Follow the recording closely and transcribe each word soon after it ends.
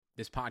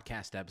This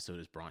podcast episode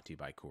is brought to you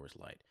by Coors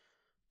Light.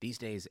 These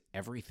days,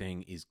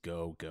 everything is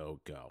go, go,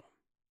 go.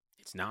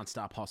 It's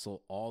nonstop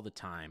hustle all the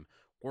time.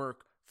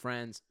 Work,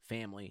 friends,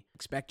 family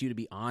expect you to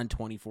be on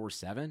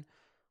 24/7.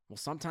 Well,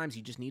 sometimes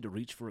you just need to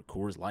reach for a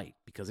Coors Light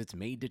because it's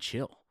made to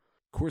chill.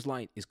 Coors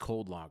Light is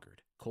cold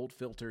lagered, cold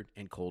filtered,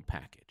 and cold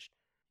packaged.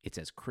 It's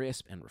as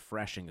crisp and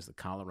refreshing as the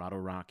Colorado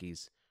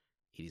Rockies.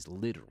 It is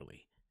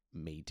literally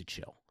made to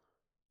chill.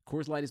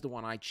 Coors Light is the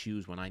one I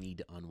choose when I need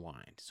to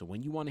unwind. So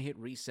when you want to hit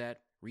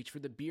reset, reach for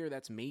the beer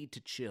that's made to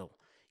chill.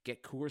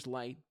 Get Coors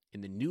Light in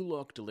the new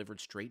look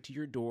delivered straight to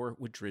your door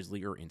with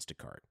Drizzly or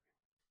Instacart.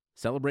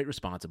 Celebrate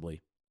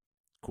responsibly.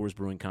 Coors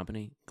Brewing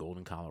Company,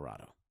 Golden,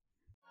 Colorado.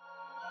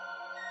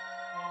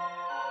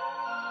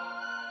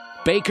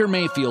 Baker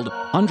Mayfield,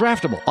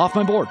 undraftable, off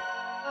my board.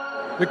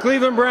 The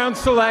Cleveland Browns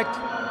select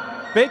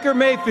Baker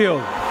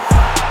Mayfield. What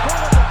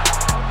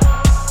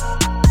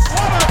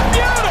a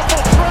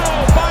beautiful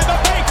throw by the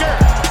Baker!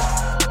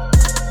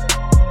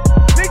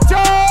 Big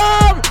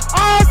Tom!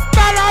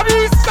 Hasta la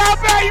vista,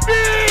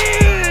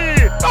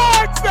 baby!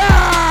 Touchdown!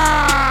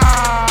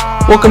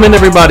 Welcome in,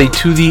 everybody,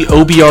 to the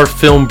OBR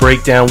Film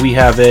Breakdown. We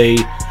have a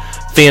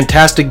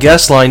fantastic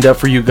guest lined up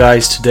for you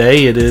guys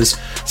today. It is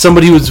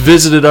somebody who's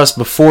visited us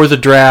before the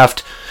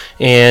draft,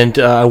 and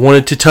I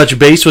wanted to touch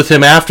base with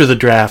him after the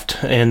draft,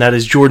 and that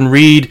is Jordan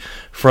Reid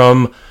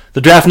from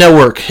the Draft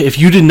Network. If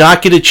you did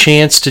not get a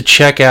chance to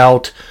check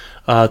out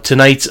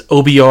tonight's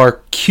OBR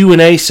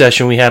Q&A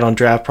session we had on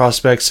draft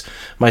prospects,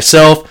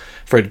 myself,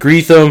 Fred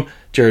Greetham,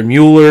 Jared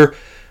Mueller,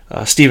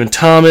 Stephen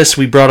Thomas,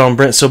 we brought on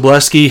Brent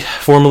Sobleski,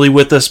 formerly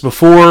with us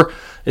before,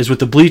 is with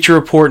the Bleacher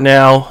Report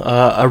now.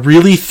 A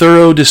really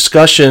thorough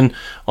discussion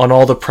on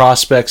all the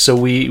prospects, so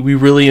we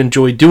really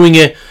enjoyed doing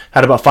it.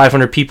 Had about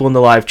 500 people in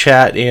the live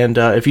chat, and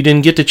if you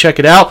didn't get to check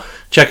it out,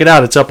 check it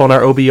out. It's up on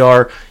our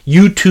OBR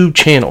YouTube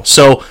channel.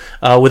 So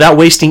without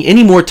wasting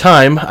any more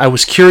time, I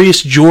was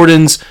curious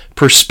Jordan's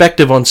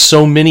perspective on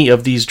so many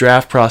of these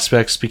draft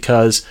prospects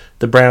because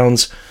the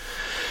Browns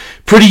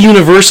pretty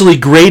universally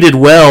graded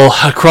well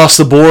across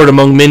the board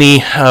among many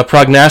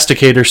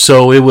prognosticators,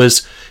 so it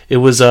was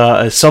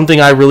something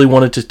I really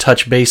wanted to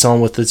touch base on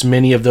with as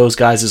many of those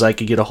guys as I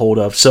could get a hold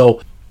of.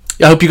 So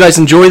I hope you guys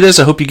enjoy this.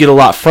 I hope you get a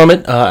lot from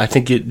it. I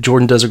think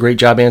Jordan does a great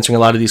job answering a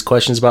lot of these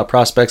questions about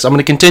prospects. I'm going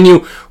to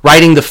continue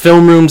writing the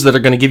film rooms that are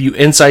going to give you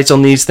insights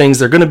on these things.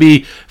 They're going to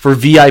be for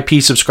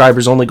VIP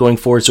subscribers only going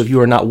forward. So if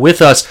you are not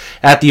with us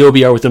at the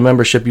OBR with a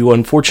membership, you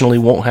unfortunately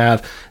won't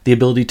have the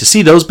ability to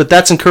see those. But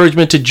that's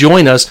encouragement to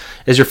join us,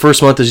 as your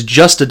first month is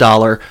just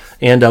 $1,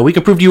 and we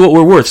can prove to you what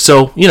we're worth.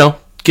 So,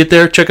 get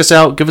there, check us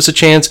out, give us a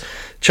chance.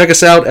 Check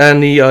us out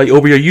on the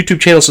OBR YouTube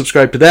channel,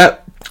 subscribe to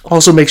that.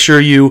 Also, make sure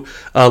you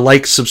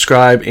like,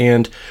 subscribe,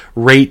 and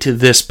rate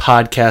this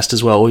podcast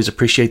as well. Always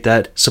appreciate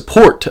that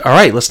support. All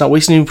right, let's not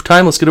waste any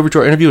time. Let's get over to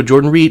our interview with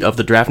Jordan Reid of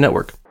the Draft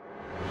Network.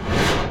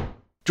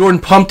 Jordan,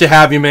 pumped to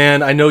have you,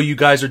 man. I know you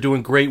guys are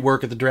doing great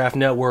work at the Draft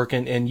Network,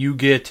 and you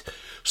get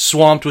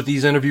swamped with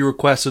these interview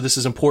requests, so this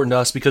is important to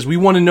us because we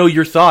want to know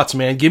your thoughts,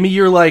 man. Give me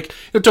your,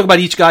 you'll talk about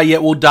each guy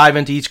yet. We'll dive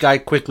into each guy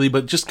quickly,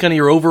 but just kind of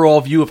your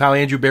overall view of how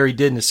Andrew Berry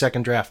did in his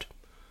second draft.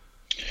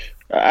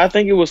 I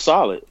think it was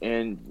solid,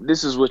 and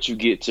this is what you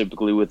get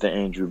typically with the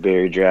Andrew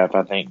Berry draft.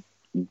 I think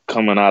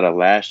coming out of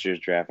last year's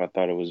draft, I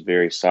thought it was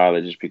very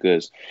solid just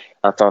because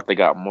I thought they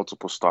got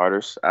multiple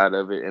starters out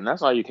of it, and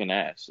that's all you can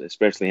ask,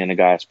 especially in a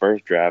guy's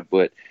first draft.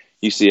 But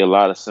you see a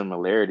lot of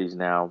similarities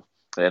now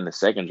in the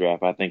second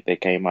draft. I think they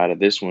came out of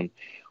this one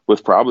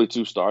with probably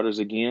two starters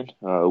again.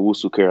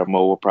 Owusu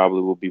Karamoah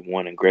probably will be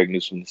one, and Greg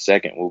Newsome the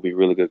second will be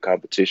really good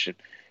competition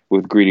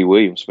with Greedy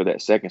Williams for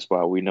that second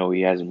spot. We know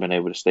he hasn't been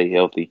able to stay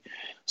healthy.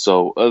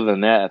 So other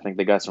than that, I think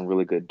they got some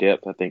really good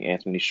depth. I think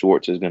Anthony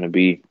Schwartz is going to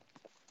be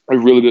a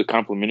really good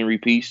complementary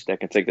piece that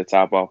can take the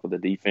top off of the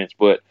defense.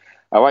 But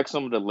I like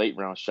some of the late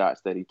round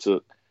shots that he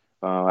took.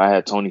 I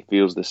had Tony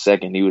Fields the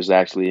second. He was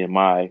actually in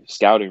my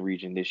scouting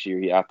region this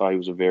year. I thought he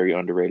was a very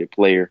underrated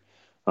player.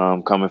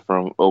 Coming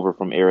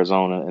from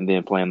Arizona and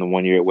then playing the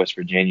 1 year at West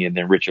Virginia, and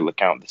then Richard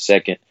LeCounte the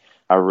second.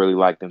 I really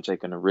liked them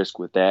taking a risk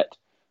with that,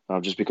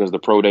 just because the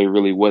pro day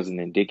really wasn't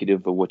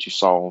indicative of what you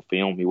saw on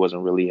film. He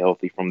wasn't really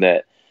healthy from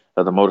that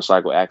the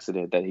motorcycle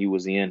accident that he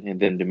was in, and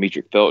then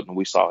Demetric Felton,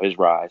 we saw his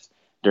rise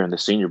during the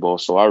Senior Bowl.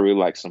 So I really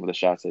like some of the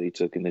shots that he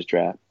took in this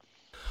draft.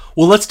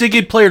 Well, let's dig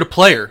in player to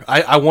player.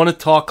 I want to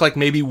talk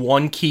maybe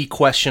one key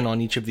question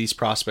on each of these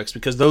prospects,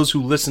 because those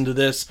who listen to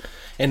this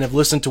and have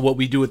listened to what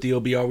we do at the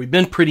OBR, we've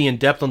been pretty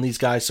in-depth on these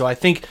guys. So I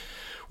think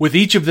with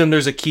each of them,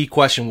 there's a key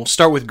question. We'll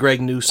start with Greg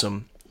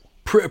Newsome.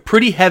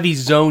 Pretty heavy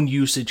zone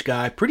usage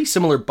guy, pretty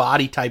similar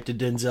body type to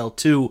Denzel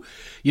too.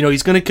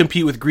 He's going to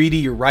compete with Greedy,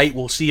 you're right.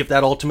 We'll see if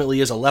that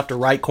ultimately is a left or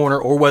right corner,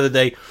 or whether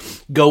they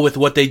go with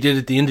what they did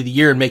at the end of the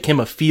year and make him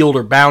a field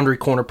or boundary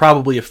corner.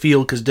 Probably a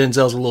field because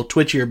Denzel's a little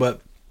twitchier,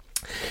 but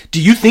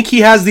do you think he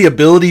has the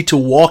ability to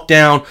walk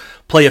down,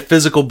 play a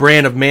physical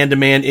brand of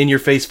man-to-man,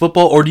 in-your-face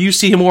football, or do you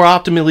see him more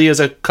optimally as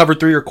a cover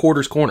 3 or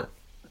quarters corner?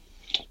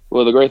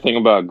 Well, the great thing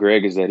about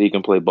Greg is that he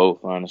can play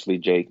both, honestly,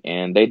 Jake.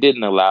 And they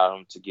didn't allow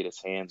him to get his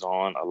hands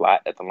on a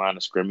lot at the line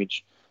of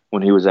scrimmage.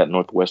 when he was at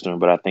Northwestern,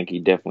 but I think he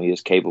definitely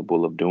is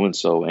capable of doing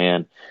so.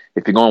 And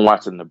if you're going to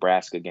watch the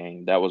Nebraska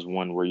game, that was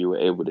one where you were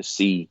able to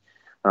see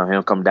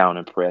him come down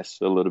and press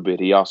a little bit.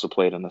 He also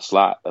played in the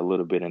slot a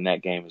little bit in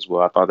that game as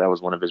well. I thought that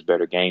was one of his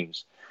better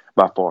games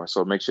by far.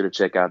 So make sure to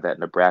check out that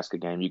Nebraska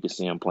game. You can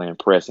see him playing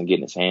press and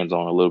getting his hands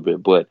on a little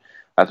bit. But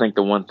I think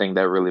the one thing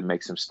that really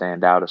makes him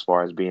stand out as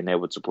far as being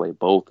able to play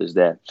both is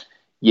that,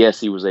 yes,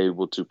 he was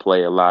able to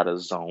play a lot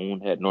of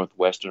zone at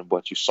Northwestern,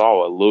 but you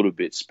saw a little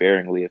bit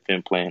sparingly of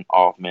him playing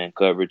off-man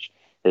coverage.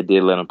 They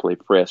did let him play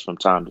press from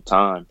time to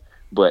time,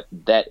 but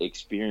that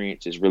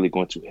experience is really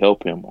going to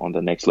help him on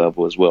the next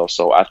level as well.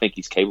 So I think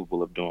he's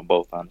capable of doing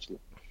both, honestly.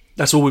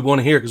 That's what we want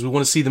to hear, because we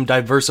want to see them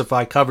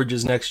diversify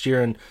coverages next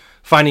year and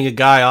finding a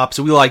guy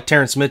opposite. We like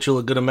Terrence Mitchell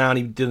a good amount.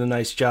 He did a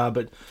nice job,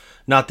 but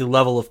not the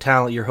level of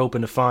talent you're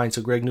hoping to find.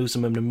 So Greg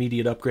Newsome, an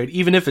immediate upgrade,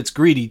 even if it's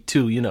Greedy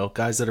too,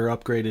 guys that are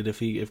upgraded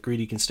if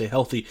Greedy can stay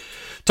healthy.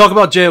 Talk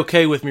about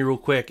JOK with me real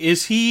quick.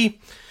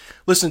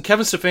 Listen,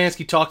 Kevin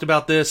Stefanski talked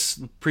about this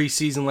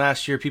preseason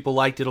last year. People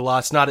liked it a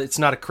lot. It's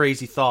not a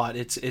crazy thought.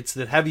 It's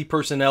the heavy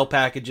personnel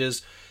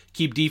packages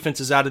keep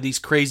defenses out of these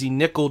crazy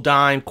nickel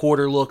dime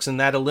quarter looks, and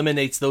that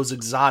eliminates those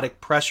exotic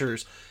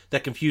pressures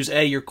that confuse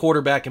A, your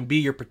quarterback, and B,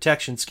 your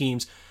protection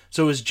schemes.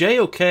 So is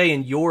JOK,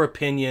 in your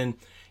opinion,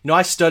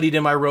 I studied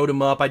him, I wrote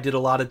him up, I did a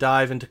lot of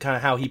dive into kind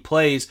of how he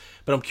plays,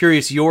 but I'm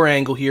curious your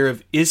angle here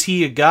of, is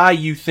he a guy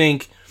you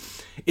think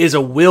is a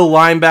will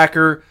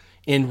linebacker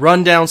in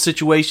rundown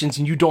situations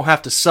and you don't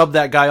have to sub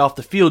that guy off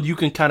the field? You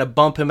can kind of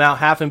bump him out,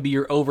 have him be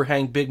your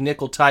overhang big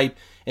nickel type,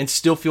 and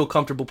still feel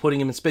comfortable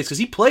putting him in space, because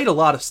he played a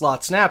lot of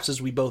slot snaps,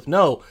 as we both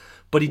know,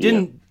 but he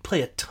didn't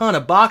play a ton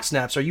of box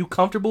snaps. Are you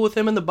comfortable with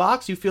him in the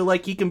box? You feel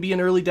like he can be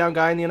an early down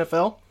guy in the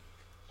NFL?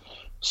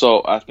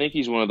 So I think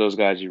he's one of those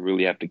guys you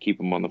really have to keep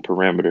him on the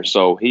perimeter.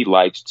 So he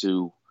likes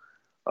to,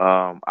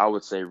 I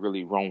would say,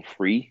 really roam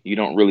free. You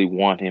don't really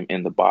want him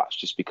in the box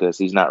just because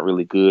he's not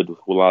really good with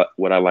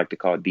what I like to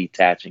call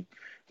detaching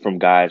from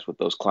guys with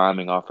those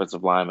climbing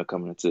offensive linemen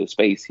coming into his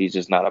space. He's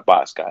just not a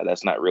box guy.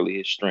 That's not really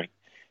his strength.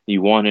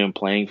 You want him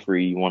playing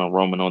free. You want him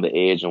roaming on the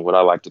edge and what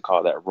I like to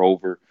call that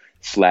rover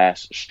 /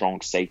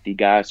 strong safety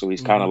guy. So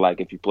he's kind of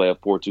like, if you play a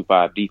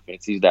 4-2-5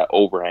 defense, he's that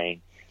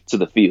overhang to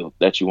the field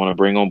that you want to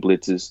bring on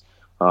blitzes,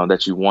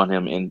 that you want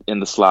him in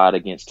the slot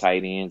against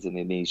tight ends and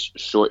then these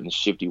short and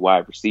shifty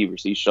wide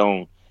receivers. He's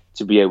shown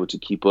to be able to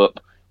keep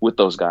up with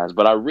those guys.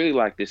 But I really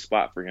like this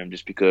spot for him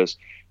just because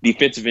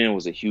defensive end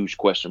was a huge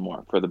question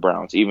mark for the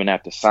Browns. Even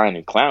after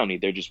signing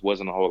Clowney, there just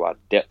wasn't a whole lot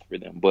of depth for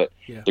them. But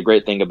the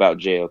great thing about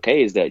JOK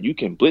is that you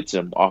can blitz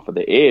him off of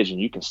the edge and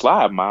you can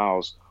slide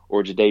Miles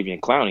or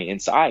Jadeveon Clowney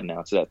inside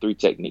now to that 3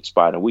 technique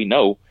spot. And we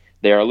know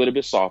they are a little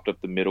bit soft up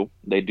the middle.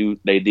 They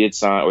did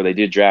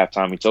draft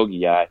Tommy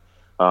Togiai,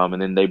 and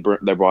then they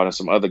brought in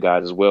some other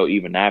guys as well,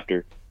 even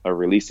after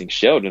releasing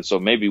Sheldon. So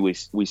maybe we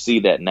see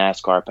that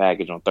NASCAR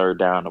package on third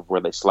down of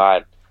where they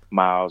slide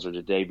Miles or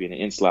Jadeveon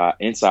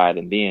inside,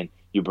 and then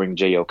you bring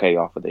JOK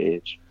off of the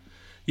edge.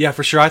 Yeah,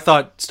 for sure. I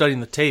thought, studying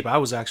the tape, I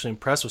was actually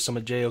impressed with some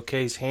of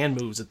JOK's hand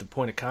moves at the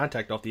point of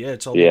contact off the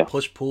edge. Saw a little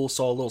push-pull,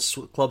 saw a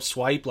little club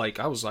swipe.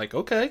 I was like,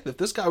 okay, if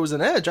this guy was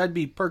an edge, I'd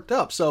be perked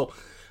up. So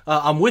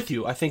I'm with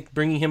you. I think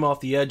bringing him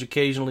off the edge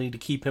occasionally to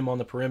keep him on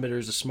the perimeter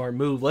is a smart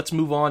move. Let's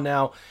move on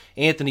now.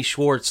 Anthony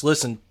Schwartz.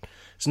 Listen,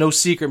 it's no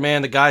secret,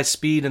 man. The guy's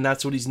speed, and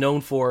that's what he's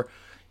known for.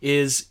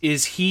 Is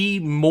he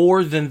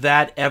more than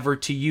that ever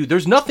to you?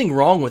 There's nothing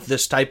wrong with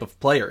this type of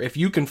player. If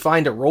you can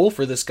find a role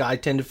for this guy,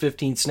 10 to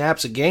 15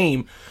 snaps a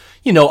game,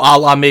 a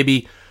la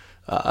maybe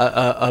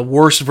a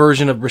worse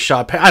version of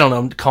Brashad. I don't know,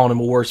 I'm calling him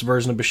a worse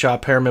version of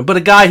Brashad Perriman, but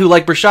a guy who,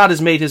 like Brashad,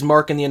 has made his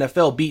mark in the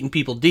NFL, beating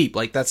people deep.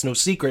 That's no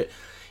secret.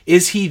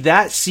 Is he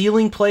that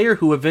ceiling player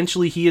who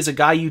eventually he is a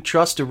guy you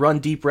trust to run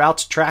deep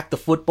routes, track the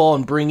football,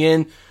 and bring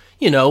in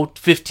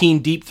 15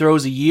 deep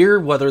throws a year,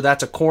 whether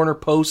that's a corner,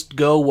 post,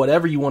 go,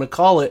 whatever you want to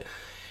call it?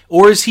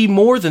 Or is he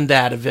more than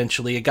that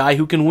eventually, a guy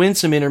who can win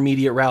some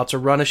intermediate routes or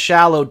run a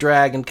shallow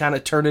drag and kind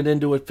of turn it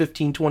into a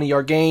 15,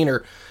 20-yard gain?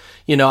 Or,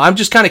 I'm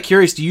just kind of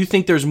curious, do you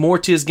think there's more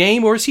to his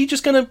game, or is he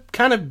just going to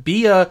kind of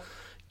be a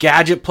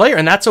gadget player?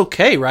 And that's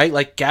okay,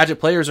 right? Gadget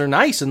players are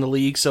nice in the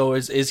league, so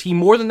is he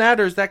more than that,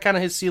 or is that kind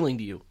of his ceiling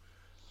to you?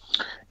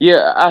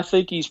 Yeah, I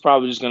think he's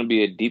probably just going to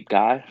be a deep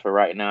guy for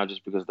right now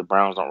just because the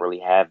Browns don't really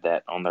have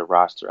that on their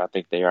roster. I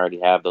think they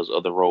already have those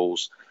other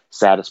roles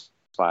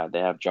satisfied. They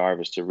have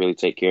Jarvis to really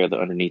take care of the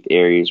underneath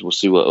areas. We'll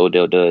see what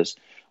Odell does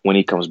when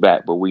he comes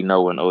back. But we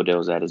know when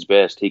Odell's at his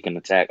best, he can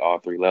attack all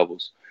 3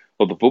 levels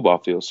of the football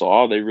field. So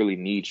all they really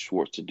need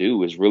Schwartz to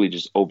do is really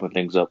just open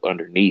things up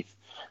underneath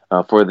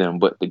for them.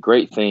 But the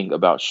great thing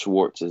about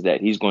Schwartz is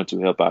that he's going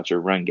to help out your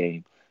run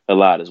game a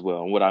lot as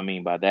well. And what I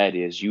mean by that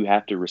is you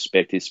have to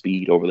respect his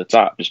speed over the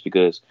top, just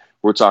because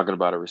we're talking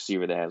about a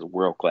receiver that has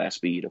world-class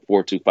speed, a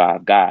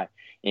 4.25 guy,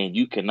 and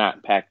you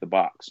cannot pack the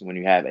box when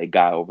you have a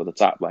guy over the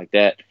top like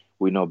that.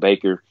 We know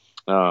Baker.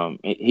 I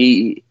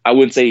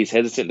wouldn't say he's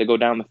hesitant to go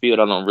down the field.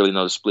 I don't really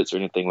know the splits or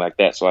anything like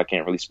that, so I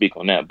can't really speak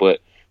on that.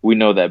 But we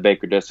know that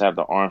Baker does have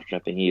the arm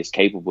strength, and he is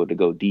capable to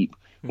go deep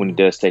when he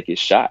does take his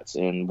shots.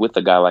 And with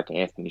a guy like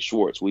Anthony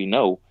Schwartz, we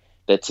know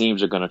that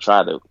teams are going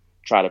to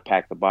try to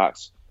pack the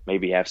box,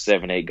 maybe have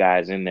 7-8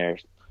 guys in there.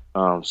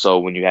 So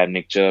when you have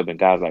Nick Chubb and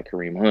guys like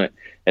Kareem Hunt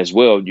as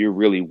well, you're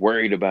really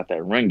worried about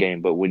that run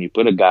game. But when you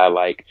put a guy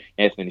like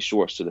Anthony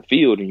Schwartz to the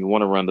field and you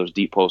want to run those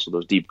deep posts or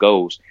those deep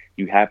goals,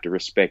 you have to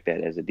respect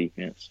that as a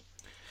defense.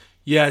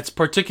 Yeah, it's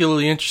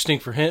particularly interesting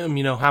for him.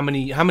 You know how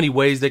many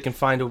ways they can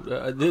find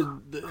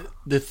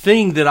the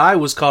thing that I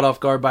was caught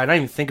off guard by. And I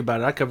didn't even think about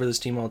it. I cover this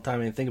team all the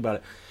time. I didn't think about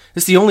it.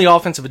 It's the only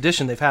offensive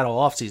addition they've had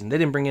all offseason. They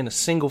didn't bring in a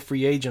single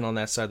free agent on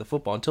that side of the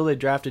football until they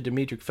drafted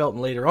Demetric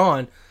Felton later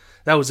on.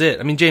 That was it.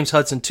 I mean, James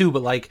Hudson too,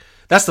 but like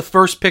that's the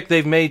first pick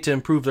they've made to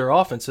improve their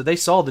offense. So they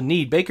saw the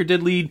need. Baker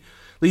did lead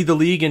the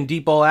league in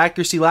deep ball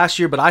accuracy last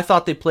year, but I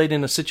thought they played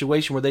in a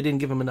situation where they didn't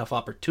give him enough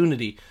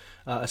opportunity,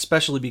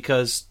 especially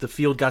because the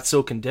field got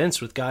so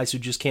condensed with guys who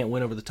just can't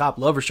win over the top.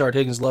 Love Rashard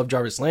Higgins, love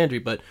Jarvis Landry,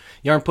 but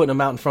you aren't putting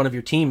them out in front of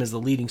your team as the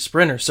leading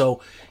sprinter.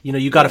 So, you know,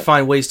 you got to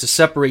find ways to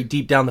separate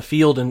deep down the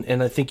field,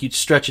 and I think you'd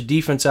stretch a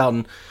defense out.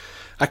 And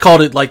I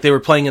called it like they were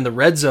playing in the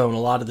red zone a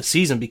lot of the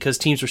season because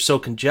teams were so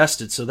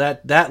congested. So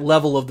that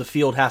level of the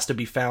field has to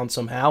be found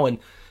somehow, and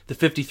the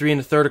 53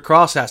 and a third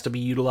across has to be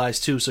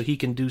utilized too, so he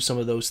can do some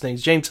of those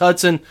things. James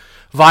Hudson,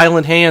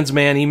 violent hands,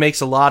 man. He makes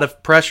a lot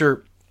of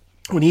pressure.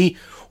 When he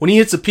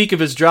hits the peak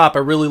of his drop, I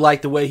really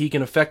like the way he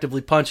can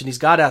effectively punch, and he's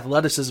got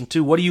athleticism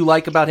too. What do you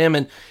like about him,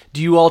 and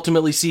do you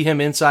ultimately see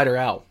him inside or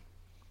out?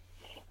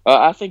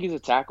 I think he's a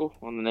tackle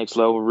on the next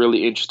level.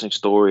 Really interesting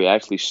story.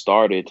 Actually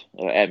started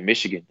at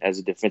Michigan as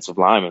a defensive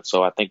lineman,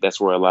 so I think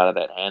that's where a lot of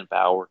that hand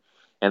power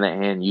and that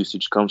hand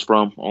usage comes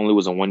from. Only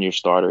was a 1-year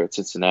starter at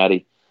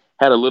Cincinnati.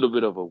 Had a little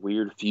bit of a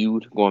weird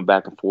feud going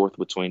back and forth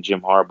between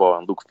Jim Harbaugh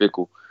and Luke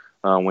Fickell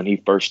when he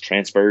first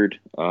transferred.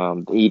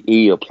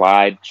 He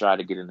applied, tried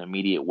to get an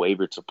immediate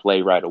waiver to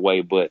play right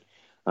away, but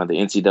the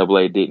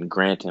NCAA didn't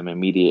grant him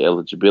immediate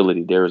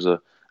eligibility. There was a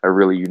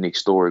really unique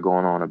story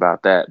going on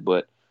about that,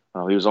 but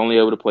he was only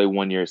able to play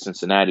 1 year at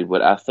Cincinnati.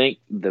 But I think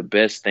the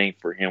best thing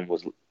for him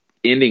was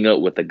ending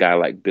up with a guy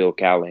like Bill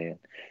Callahan,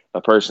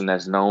 a person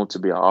that's known to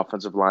be an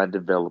offensive line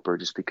developer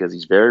just because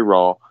he's very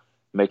raw,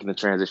 making the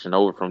transition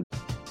over from.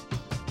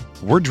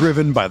 We're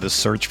driven by the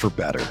search for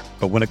better.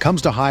 But when it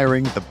comes to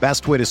hiring, the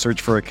best way to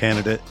search for a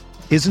candidate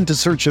isn't to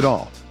search at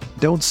all.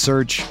 Don't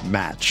search,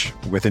 match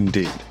with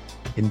Indeed.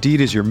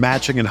 Indeed is your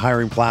matching and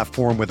hiring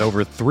platform with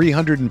over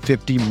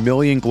 350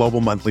 million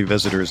global monthly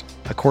visitors,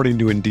 according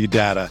to Indeed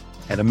data,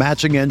 and a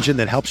matching engine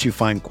that helps you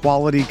find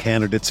quality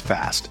candidates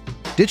fast.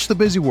 Ditch the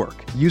busy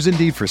work. Use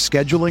Indeed for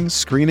scheduling,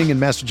 screening,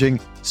 and messaging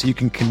so you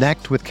can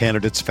connect with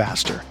candidates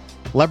faster.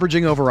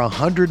 Leveraging over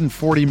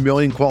 140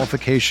 million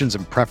qualifications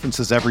and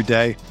preferences every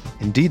day,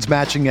 Indeed's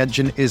matching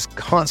engine is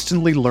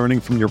constantly learning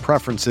from your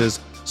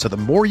preferences, so the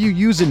more you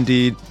use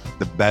Indeed,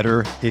 the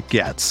better it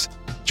gets.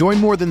 Join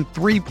more than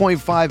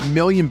 3.5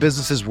 million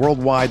businesses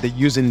worldwide that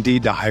use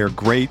Indeed to hire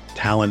great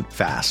talent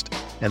fast.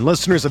 And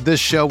listeners of this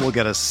show will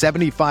get a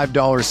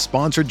 $75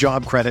 sponsored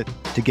job credit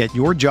to get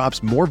your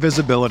jobs more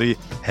visibility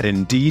at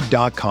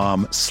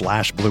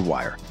Indeed.com/Blue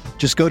Wire.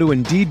 Just go to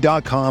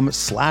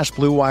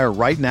Indeed.com/Blue Wire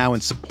right now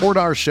and support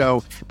our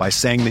show by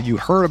saying that you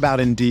heard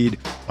about Indeed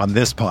on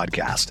this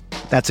podcast.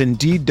 That's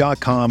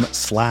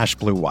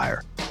Indeed.com/Blue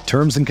Wire.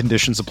 Terms and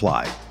conditions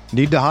apply.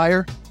 Need to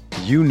hire?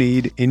 You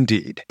need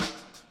Indeed.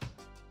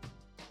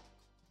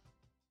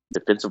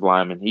 Defensive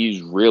lineman,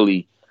 he's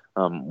really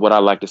what I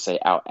like to say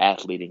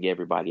out-athleting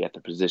everybody at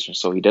the position.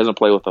 So he doesn't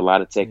play with a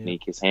lot of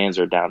technique. His hands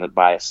are down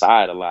by his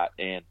side a lot.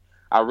 And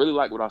I really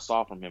like what I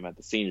saw from him at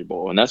the Senior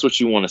Bowl. And that's what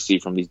you want to see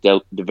from these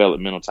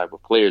developmental type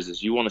of players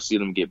is you want to see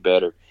them get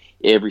better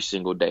every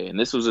single day. And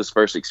this was his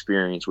first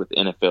experience with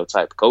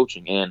NFL-type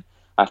coaching. And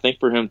I think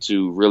for him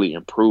to really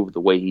improve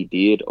the way he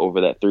did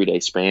over that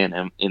 3-day span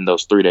and in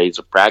those 3 days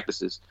of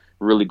practices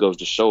really goes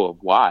to show of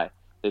why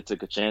they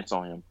took a chance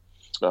on him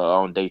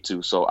on day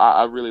 2. So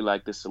I really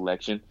like this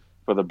selection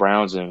for the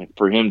Browns and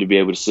for him to be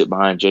able to sit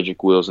behind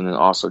Jedrick Wills and then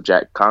also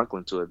Jack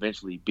Conklin to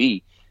eventually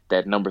be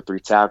that number 3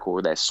 tackle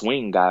or that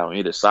swing guy on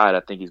either side. I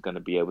think he's going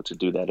to be able to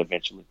do that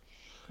eventually.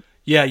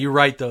 Yeah, you're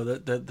right, though.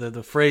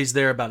 The phrase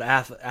there about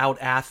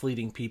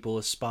out-athleting people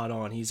is spot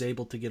on. He's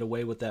able to get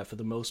away with that for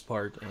the most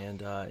part,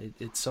 and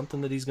it's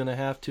something that he's going to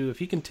have to. If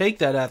he can take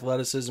that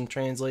athleticism,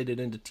 translate it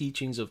into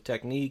teachings of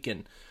technique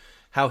and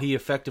how he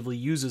effectively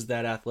uses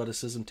that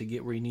athleticism to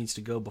get where he needs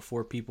to go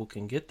before people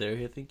can get there,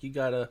 I think you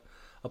got a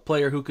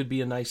player who could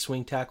be a nice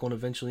swing tackle and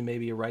eventually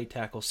maybe a right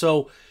tackle.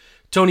 So,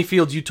 Tony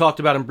Fields, you talked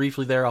about him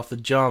briefly there off the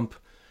jump.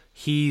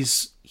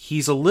 He's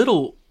a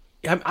little...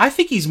 I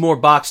think he's more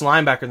box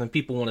linebacker than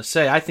people want to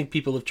say. I think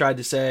people have tried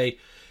to say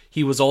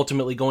he was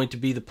ultimately going to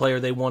be the player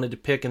they wanted to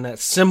pick in that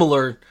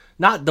similar,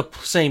 not the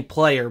same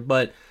player,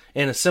 but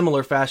in a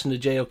similar fashion to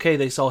JOK.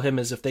 They saw him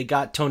as if they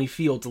got Tony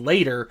Fields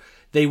later,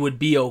 they would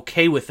be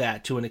okay with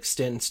that to an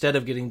extent instead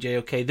of getting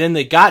JOK. Then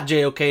they got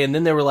JOK, and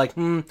then they were like,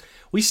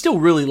 we still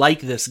really like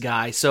this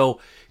guy.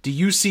 So do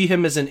you see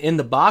him as an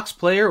in-the-box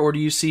player, or do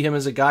you see him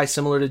as a guy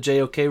similar to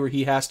JOK where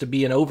he has to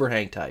be an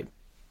overhang type?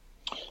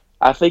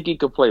 I think he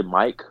could play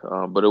Mike,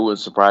 but it wouldn't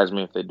surprise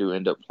me if they do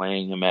end up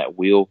playing him at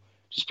will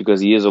just because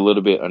he is a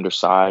little bit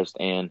undersized.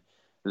 And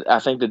I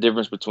think the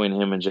difference between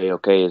him and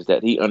JOK is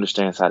that he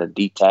understands how to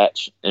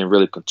detach and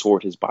really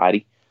contort his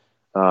body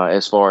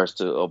as far as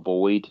to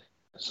avoid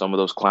some of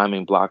those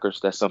climbing blockers.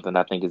 That's something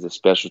I think is a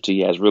specialty.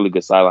 He has really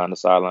good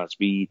sideline-to-sideline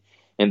speed,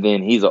 and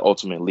then he's an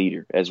ultimate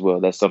leader as well.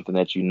 That's something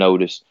that you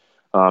notice,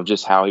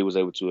 just how he was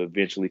able to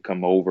eventually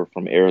come over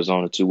from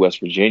Arizona to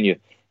West Virginia,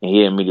 and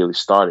he immediately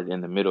started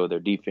in the middle of their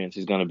defense.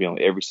 He's going to be on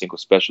every single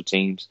special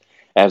teams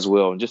as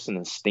well, and just an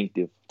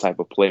instinctive type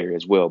of player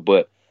as well.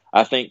 But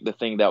I think the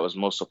thing that was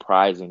most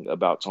surprising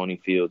about Tony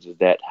Fields is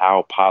that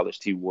how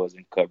polished he was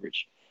in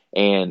coverage.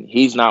 And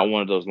he's not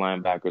one of those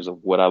linebackers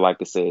of what I like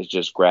to say is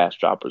just grass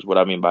droppers. What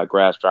I mean by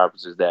grass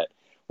droppers is that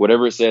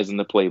whatever it says in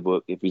the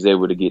playbook, if he's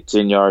able to get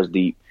 10 yards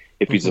deep,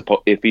 if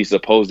he's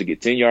supposed to get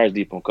 10 yards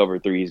deep on cover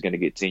 3, he's going to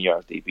get 10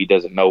 yards deep. He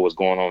doesn't know what's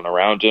going on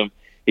around him.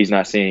 He's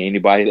not seeing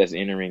anybody that's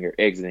entering or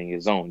exiting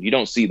his zone. You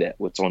don't see that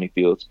with Tony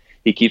Fields.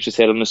 He keeps his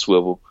head on the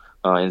swivel.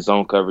 In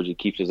zone coverage, he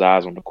keeps his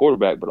eyes on the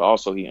quarterback, but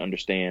also he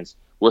understands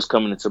what's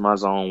coming into my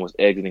zone, what's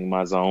exiting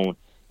my zone,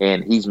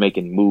 and he's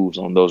making moves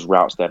on those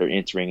routes that are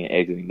entering and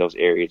exiting those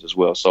areas as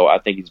well. So I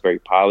think he's very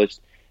polished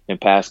in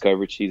pass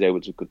coverage. He's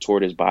able to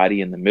contort his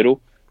body in the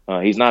middle.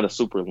 He's not a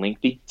super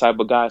lengthy type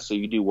of guy, so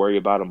you do worry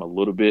about him a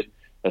little bit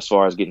as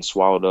far as getting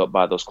swallowed up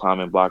by those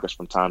climbing blockers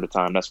from time to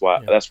time. That's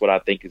what I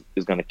think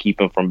is going to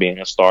keep him from being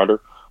a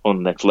starter on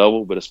the next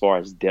level. But as far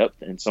as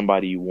depth and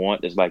somebody you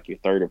want as like your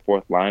third or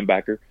fourth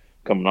linebacker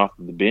coming off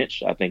of the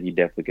bench, I think he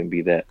definitely can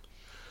be that.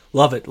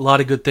 Love it. A lot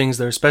of good things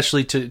there,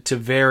 especially to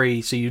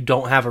vary so you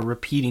don't have a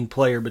repeating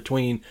player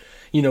between,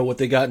 what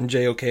they got in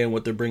JOK and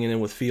what they're bringing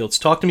in with Fields.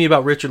 Talk to me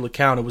about Richard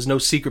LeCounte. It was no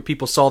secret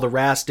people saw the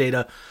RAS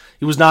data.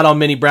 He was not on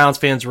many Browns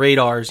fans'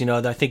 radars.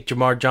 I think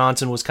Jamar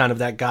Johnson was kind of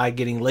that guy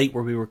getting late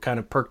where we were kind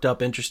of perked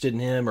up, interested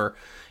in him, or,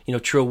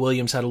 Trill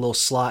Williams had a little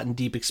slot and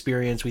deep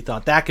experience. We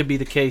thought that could be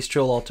the case.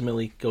 Trill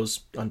ultimately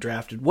goes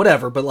undrafted,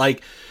 whatever. But,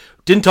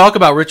 didn't talk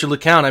about Richard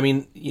LeCounte. I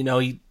mean,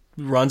 he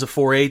runs a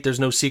 4.8. There's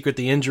no secret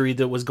the injury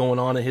that was going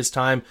on at his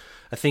time.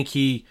 I think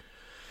he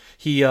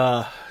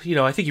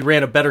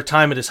ran a better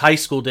time at his high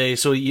school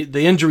days. So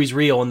the injury's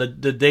real, and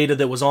the data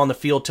that was on the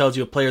field tells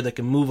you a player that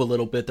can move a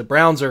little bit. The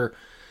Browns are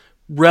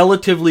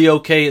relatively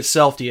okay at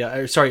safety.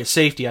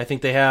 I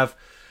think they have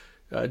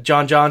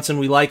John Johnson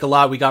we like a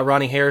lot. We got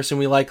Ronnie Harrison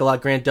we like a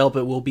lot. Grant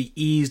Delpit will be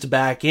eased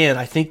back in.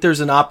 I think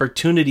there's an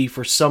opportunity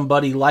for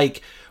somebody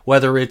like,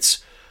 whether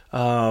it's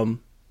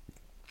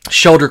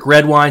Sheldrick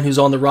Redwine, who's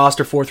on the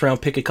roster,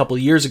 4th-round pick a couple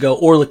of years ago,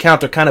 or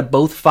LeCounte. They're kind of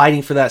both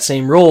fighting for that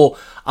same role.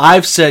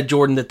 I've said,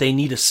 Jordan, that they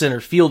need a center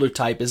fielder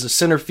type. Is a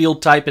center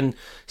field type in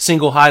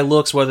single high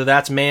looks, whether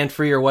that's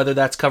man-free or whether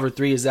that's cover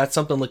 3, is that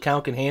something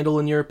LeCounte can handle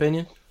in your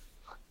opinion?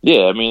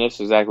 Yeah, I mean,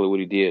 that's exactly what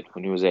he did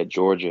when he was at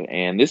Georgia.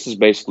 And this is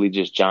basically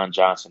just John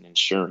Johnson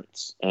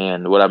insurance.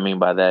 And what I mean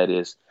by that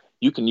is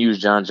you can use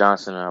John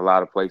Johnson in a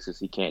lot of places.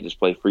 He can't just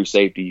play free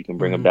safety. You can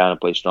bring him down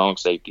and play strong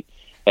safety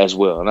as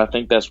well. And I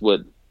think that's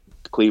what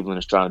Cleveland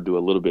is trying to do a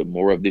little bit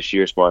more of this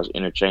year as far as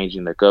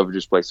interchanging their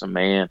coverages, play some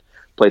man,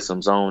 play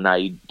some zone. Now,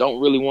 you don't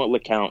really want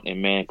LeCounte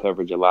in man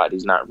coverage a lot.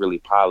 He's not really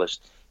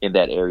polished in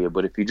that area.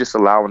 But if you just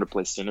allow him to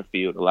play center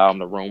field, allow him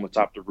to roam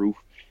atop the roof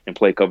and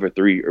play cover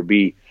 3, or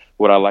be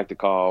what I like to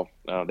call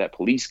that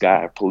police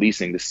guy,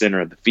 policing the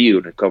center of the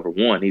field in cover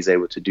 1, he's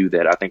able to do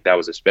that. I think that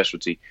was a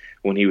specialty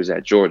when he was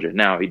at Georgia.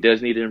 Now, he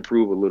does need to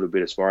improve a little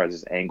bit as far as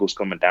his angles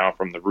coming down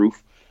from the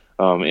roof.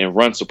 And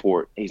run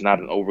support, he's not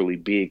an overly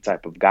big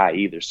type of guy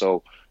either.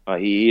 So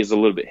he is a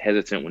little bit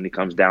hesitant when he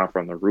comes down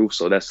from the roof.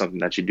 So that's something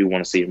that you do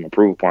want to see him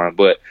improve upon.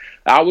 But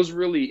I was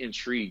really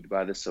intrigued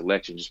by this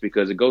selection just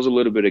because it goes a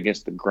little bit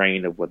against the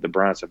grain of what the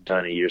Browns have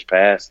done in years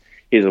past.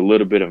 He's a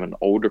little bit of an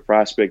older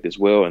prospect as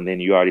well. And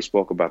then you already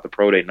spoke about the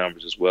pro day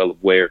numbers as well,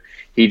 of where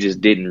he just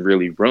didn't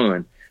really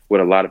run what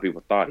a lot of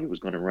people thought he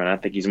was going to run. I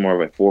think he's more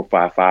of a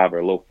 4.55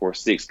 or low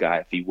 4.6 guy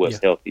if he was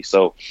healthy.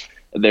 So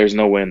there's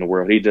no way in the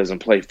world he doesn't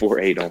play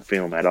 4.8 on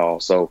film at all.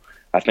 So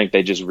I think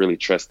they just really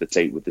trust the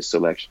tape with this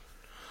selection.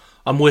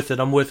 I'm with it.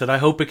 I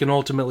hope it can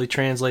ultimately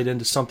translate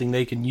into something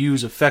they can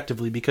use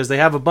effectively, because they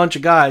have a bunch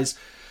of guys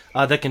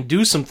that can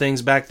do some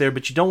things back there,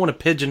 but you don't want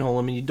to pigeonhole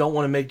him, and you don't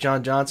want to make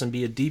John Johnson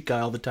be a deep guy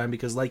all the time,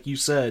 because like you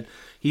said,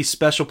 he's a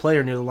special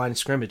player near the line of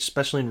scrimmage,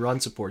 especially in run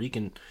support. He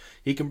can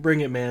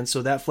bring it, man,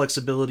 so that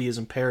flexibility is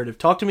imperative.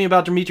 Talk to me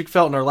about Demetric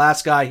Felton, our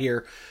last guy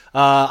here.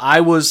 I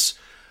was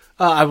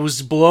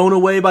blown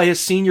away by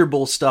his Senior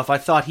Bowl stuff. I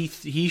thought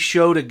he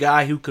showed a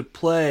guy who could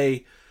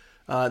play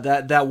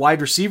that wide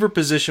receiver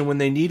position when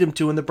they need him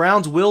to, and the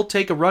Browns will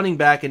take a running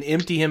back and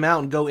empty him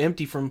out and go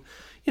empty from,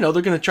 they're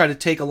going to try to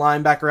take a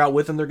linebacker out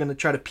with him. They're going to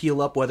try to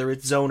peel up whether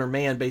it's zone or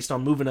man based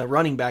on moving a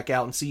running back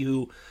out and see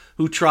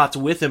who trots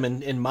with him.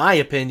 And in my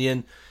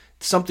opinion,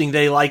 something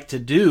they like to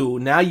do.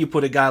 Now you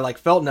put a guy like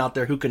Felton out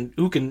there who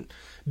can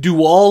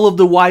do all of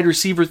the wide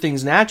receiver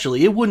things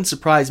naturally. It wouldn't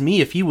surprise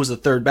me if he was a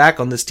third back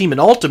on this team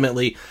and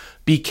ultimately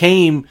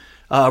became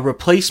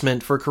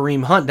replacement for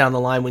Kareem Hunt down the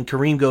line when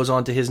Kareem goes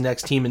on to his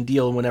next team and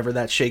deal and whenever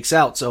that shakes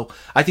out. So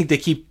I think they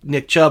keep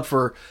Nick Chubb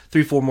for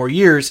 3-4 more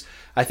years.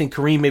 I think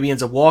Kareem maybe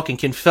ends up walking.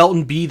 Can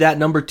Felton be that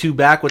number 2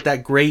 back with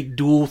that great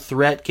dual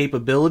threat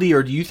capability,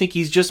 or do you think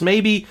he's just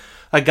maybe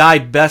a guy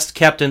best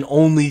kept in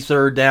only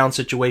third down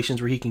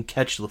situations where he can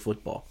catch the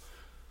football?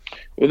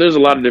 Well, there's a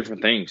lot of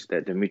different things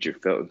that Demetri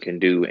Felton can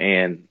do.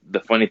 And the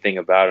funny thing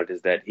about it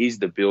is that he's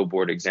the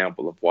billboard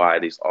example of why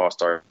these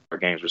all-star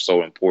games were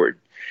so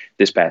important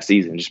this past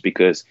season, just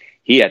because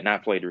he had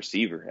not played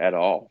receiver at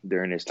all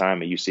during his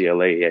time at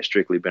UCLA. He had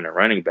strictly been a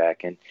running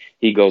back, and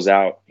he goes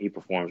out, he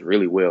performs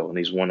really well in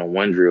these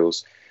one-on-one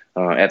drills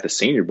at the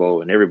Senior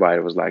Bowl. And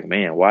everybody was like,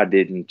 man, why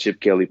didn't Chip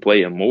Kelly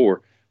play him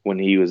more when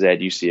he was at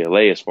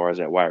UCLA as far as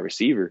that wide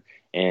receiver?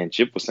 And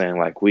Chip was saying,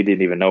 like, we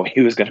didn't even know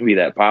he was going to be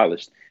that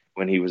polished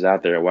when he was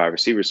out there at wide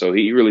receiver. So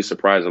he really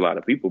surprised a lot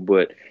of people.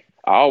 But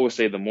I always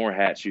say the more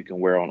hats you can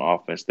wear on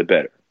offense, the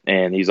better.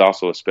 And he's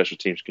also a special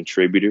teams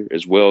contributor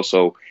as well.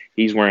 So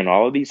he's wearing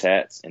all of these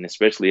hats, and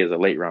especially as a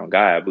late round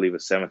guy, I believe a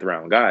 7th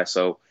round guy.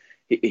 So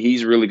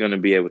he's really going to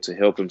be able to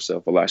help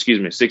himself a lot. Excuse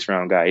me, a 6th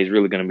round guy. He's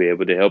really going to be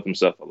able to help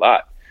himself a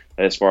lot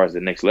as far as the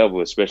next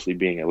level, especially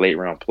being a late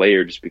round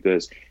player, just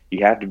because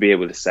you have to be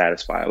able to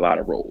satisfy a lot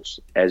of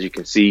roles. As you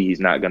can see, he's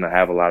not going to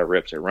have a lot of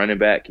reps at running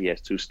back. He has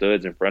 2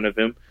 studs in front of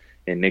him,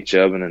 and Nick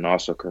Chubb and then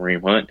also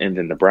Kareem Hunt. And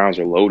then the Browns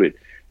are loaded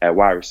at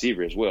wide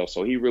receiver as well.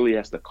 So he really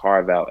has to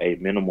carve out a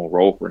minimal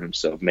role for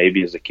himself,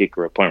 maybe as a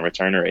kicker or punt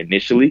returner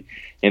initially,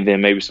 and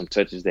then maybe some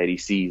touches that he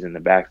sees in the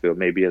backfield,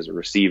 maybe as a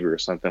receiver or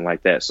something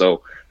like that.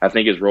 So I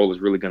think his role is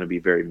really going to be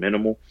very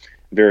minimal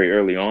very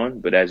early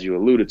on. But as you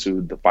alluded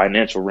to, the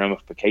financial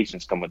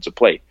ramifications come into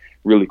play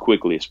really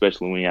quickly,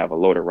 especially when you have a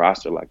loaded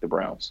roster like the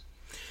Browns.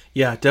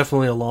 Yeah,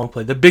 definitely a long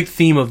play. The big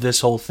theme of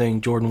this whole thing,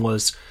 Jordan,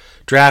 was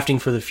drafting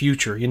for the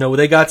future. You know,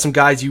 they got some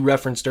guys you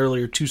referenced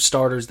earlier, 2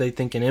 starters they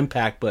think can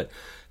impact, but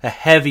a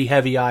heavy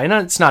eye. And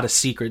it's not a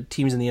secret.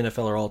 Teams in the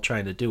NFL are all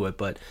trying to do it,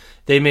 but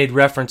they made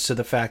reference to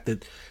the fact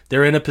that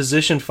they're in a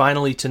position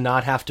finally to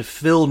not have to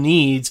fill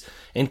needs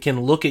and can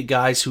look at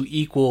guys who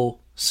equal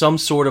some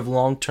sort of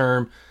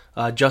long-term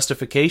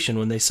justification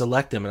when they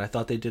select them. And I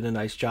thought they did a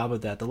nice job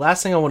of that. The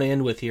last thing I want to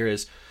end with here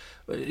is,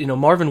 you know,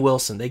 Marvin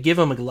Wilson. They give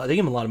him a lot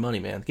of money,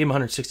 man. They give him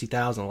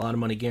 $160,000, a lot of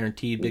money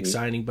guaranteed, big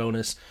signing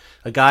bonus.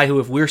 A guy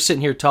who, if we're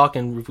sitting here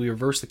talking, if we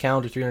reverse the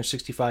calendar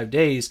 365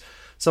 days,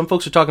 some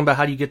folks are talking about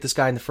how do you get this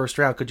guy in the first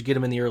round? Could you get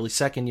him in the early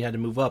second? You had to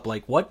move up.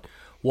 Like,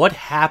 what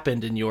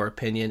happened in your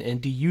opinion?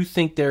 And do you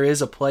think there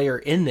is a player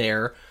in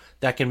there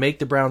that can make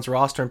the Browns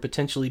roster and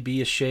potentially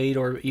be a shade,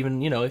 or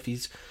even, you know, if he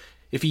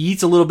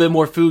eats a little bit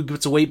more food,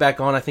 puts the weight back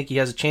on, I think he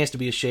has a chance to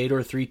be a shade or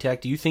a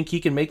 3-tech. Do you think he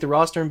can make the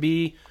roster and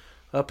be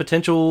a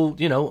potential,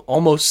 you know,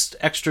 almost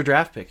extra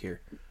draft pick here?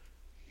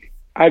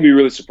 I'd be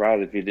really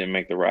surprised if he didn't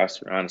make the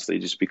roster, honestly,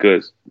 just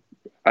because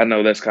I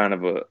know that's kind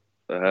of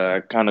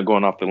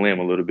going off the limb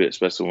a little bit,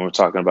 especially when we're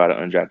talking about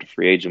an undrafted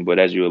free agent. But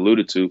as you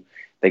alluded to,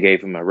 they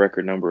gave him a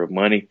record number of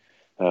money.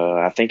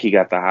 I think he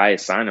got the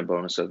highest signing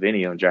bonus of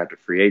any undrafted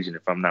free agent,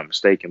 if I'm not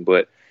mistaken.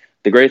 But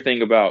the great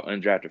thing about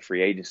undrafted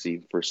free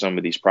agency for some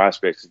of these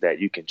prospects is that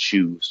you can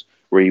choose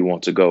where you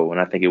want to go. And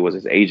I think it was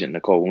his agent,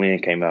 Nicole Lynn,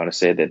 came out and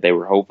said that they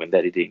were hoping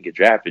that he didn't get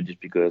drafted just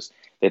because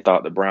they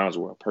thought the Browns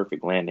were a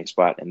perfect landing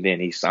spot. And then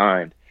he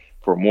signed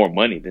for more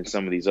money than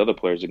some of these other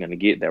players are going to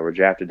get that were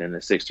drafted in the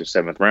 6th or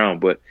 7th round.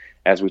 But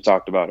as we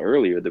talked about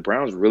earlier, the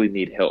Browns really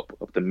need help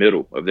up the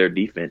middle of their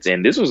defense.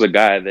 And this was a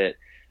guy that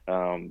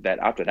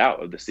opted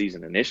out of the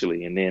season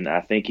initially. And then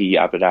I think he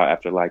opted out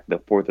after like the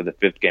 4th or the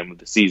 5th game of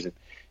the season,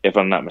 if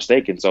I'm not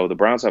mistaken. So the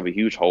Browns have a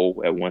huge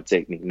hole at one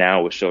technique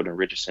now with Sheldon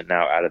Richardson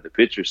now out of the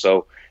picture.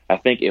 So I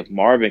think if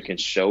Marvin can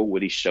show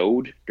what he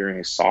showed during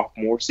his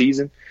sophomore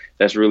season,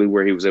 that's really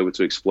where he was able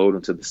to explode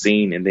into the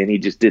scene. And then he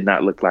just did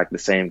not look like the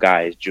same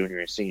guy as junior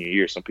and senior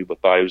year. Some people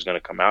thought he was going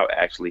to come out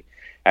actually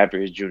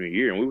after his junior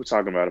year. And we were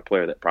talking about a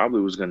player that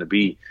probably was going to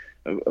be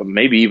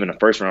maybe even a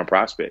first-round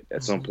prospect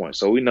at some point.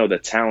 So we know the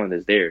talent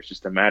is there. It's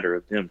just a matter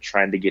of them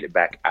trying to get it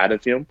back out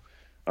of him.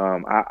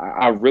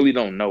 I really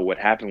don't know what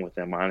happened with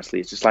him,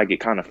 honestly. It's just like it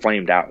kind of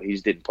flamed out. He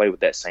just didn't play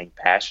with that same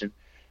passion.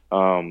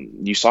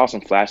 You saw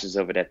some flashes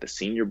of it at the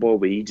Senior Bowl,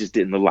 but he just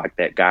didn't look like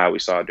that guy we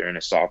saw during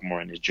his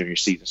sophomore and his junior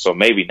season. So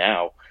maybe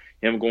now,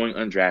 him going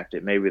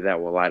undrafted, maybe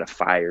that will light a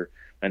fire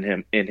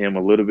in him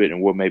a little bit,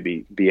 and we'll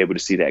maybe be able to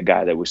see that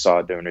guy that we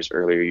saw during his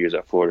earlier years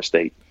at Florida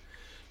State.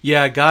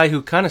 Yeah, a guy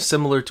who kind of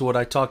similar to what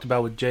I talked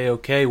about with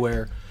JOK,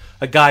 where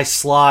a guy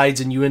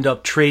slides and you end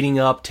up trading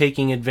up,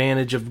 taking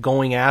advantage of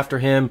going after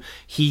him.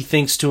 He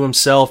thinks to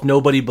himself,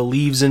 nobody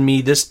believes in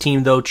me. This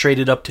team, though,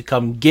 traded up to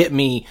come get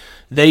me.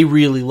 They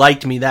really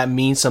liked me. That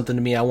means something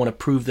to me. I want to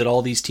prove that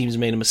all these teams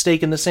made a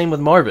mistake. And the same with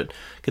Marvin.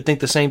 Could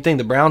think the same thing.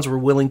 The Browns were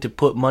willing to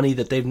put money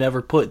that they've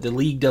never put. The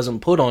league doesn't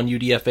put on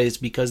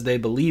UDFAs because they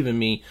believe in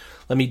me.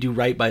 Let me do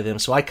right by them.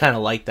 So I kind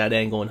of like that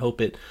angle and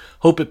hope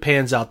it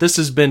pans out. This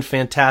has been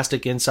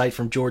fantastic insight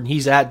from Jordan.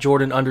 He's at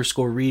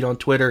Jordan_Reid on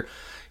Twitter.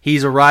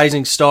 he's a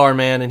rising star,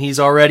 man, and he's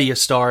already a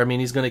star. I mean,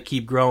 he's going to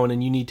keep growing,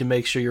 and you need to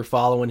make sure you're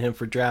following him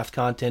for draft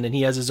content. And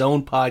he has his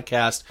own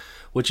podcast,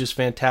 which is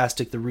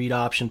fantastic, the Reid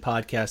Option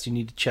Podcast. You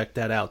need to check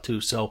that out,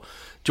 too. So,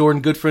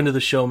 Jordan, good friend of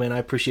the show, man. I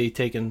appreciate you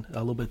taking a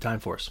little bit of time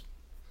for us.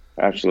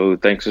 Absolutely.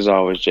 Thanks as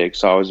always, Jake.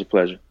 It's always a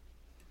pleasure.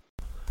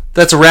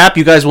 That's a wrap.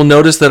 You guys will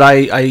notice that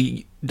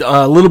I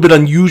a little bit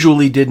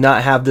unusually did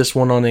not have this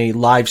one on a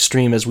live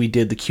stream as we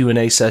did the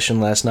Q&A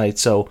session last night.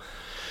 So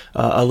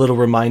a little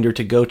reminder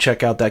to go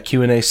check out that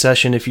Q&A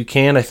session if you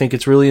can. I think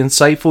it's really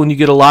insightful, and you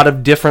get a lot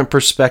of different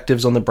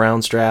perspectives on the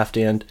Browns draft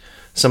and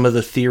some of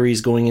the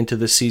theories going into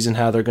the season,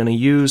 how they're going to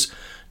use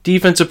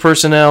defensive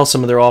personnel,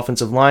 some of their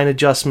offensive line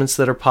adjustments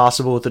that are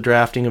possible with the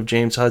drafting of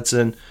James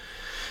Hudson,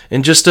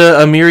 and just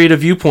a myriad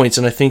of viewpoints.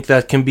 And I think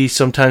that can be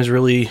sometimes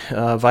really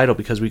vital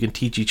because we can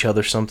teach each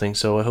other something.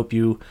 So I hope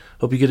you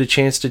get a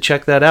chance to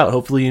check that out.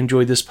 Hopefully you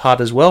enjoyed this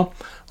pod as well.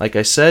 Like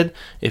I said,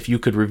 if you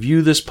could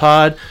review this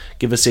pod,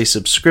 give us a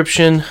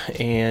subscription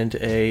and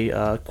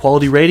a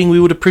quality rating, we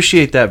would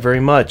appreciate that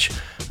very much.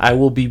 I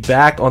will be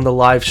back on the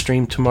live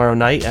stream tomorrow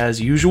night as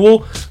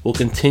usual. We'll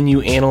continue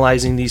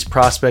analyzing these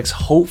prospects.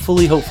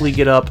 Hopefully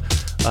get up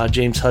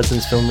James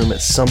Hudson's film room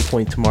at some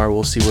point tomorrow.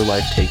 We'll see where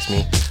life takes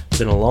me. It's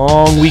been a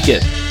long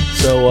weekend.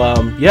 So,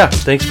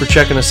 thanks for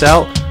checking us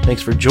out.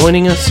 Thanks for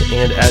joining us.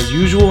 And as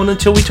usual, and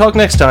until we talk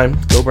next time,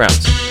 go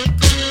Browns.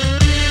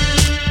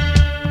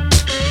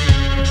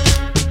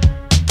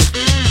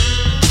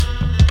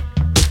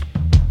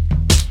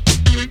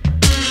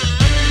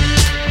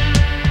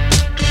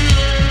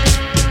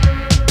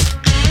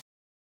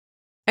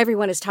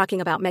 Everyone is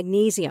talking about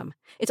magnesium.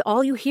 It's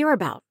all you hear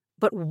about.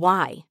 But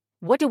why?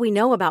 What do we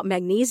know about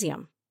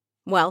magnesium?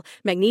 Well,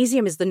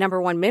 magnesium is the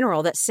number one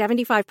mineral that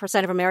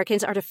 75% of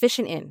Americans are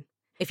deficient in.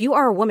 If you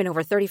are a woman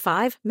over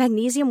 35,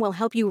 magnesium will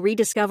help you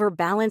rediscover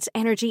balance,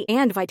 energy,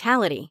 and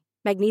vitality.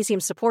 Magnesium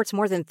supports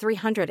more than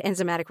 300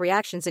 enzymatic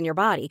reactions in your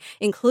body,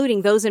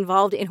 including those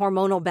involved in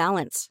hormonal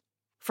balance.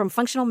 From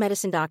functional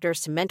medicine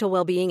doctors to mental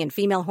well-being and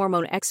female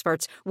hormone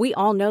experts, we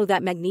all know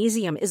that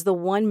magnesium is the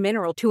one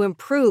mineral to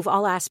improve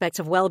all aspects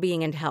of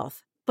well-being and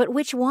health. But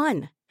which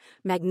one?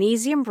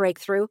 Magnesium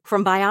Breakthrough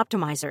from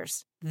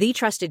Bioptimizers, the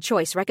trusted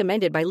choice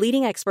recommended by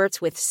leading experts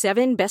with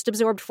 7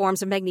 best-absorbed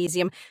forms of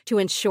magnesium to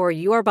ensure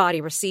your body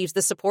receives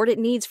the support it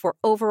needs for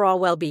overall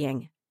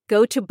well-being.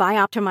 Go to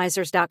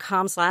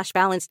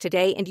bioptimizers.com/balance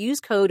today and use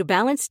code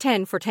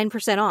BALANCE10 for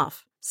 10%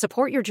 off.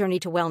 Support your journey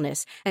to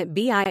wellness at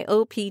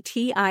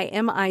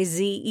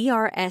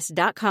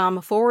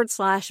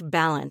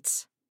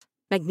bioptimizers.com/balance.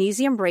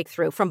 Magnesium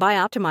Breakthrough from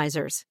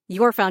Bioptimizers,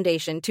 your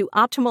foundation to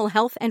optimal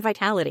health and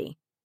vitality.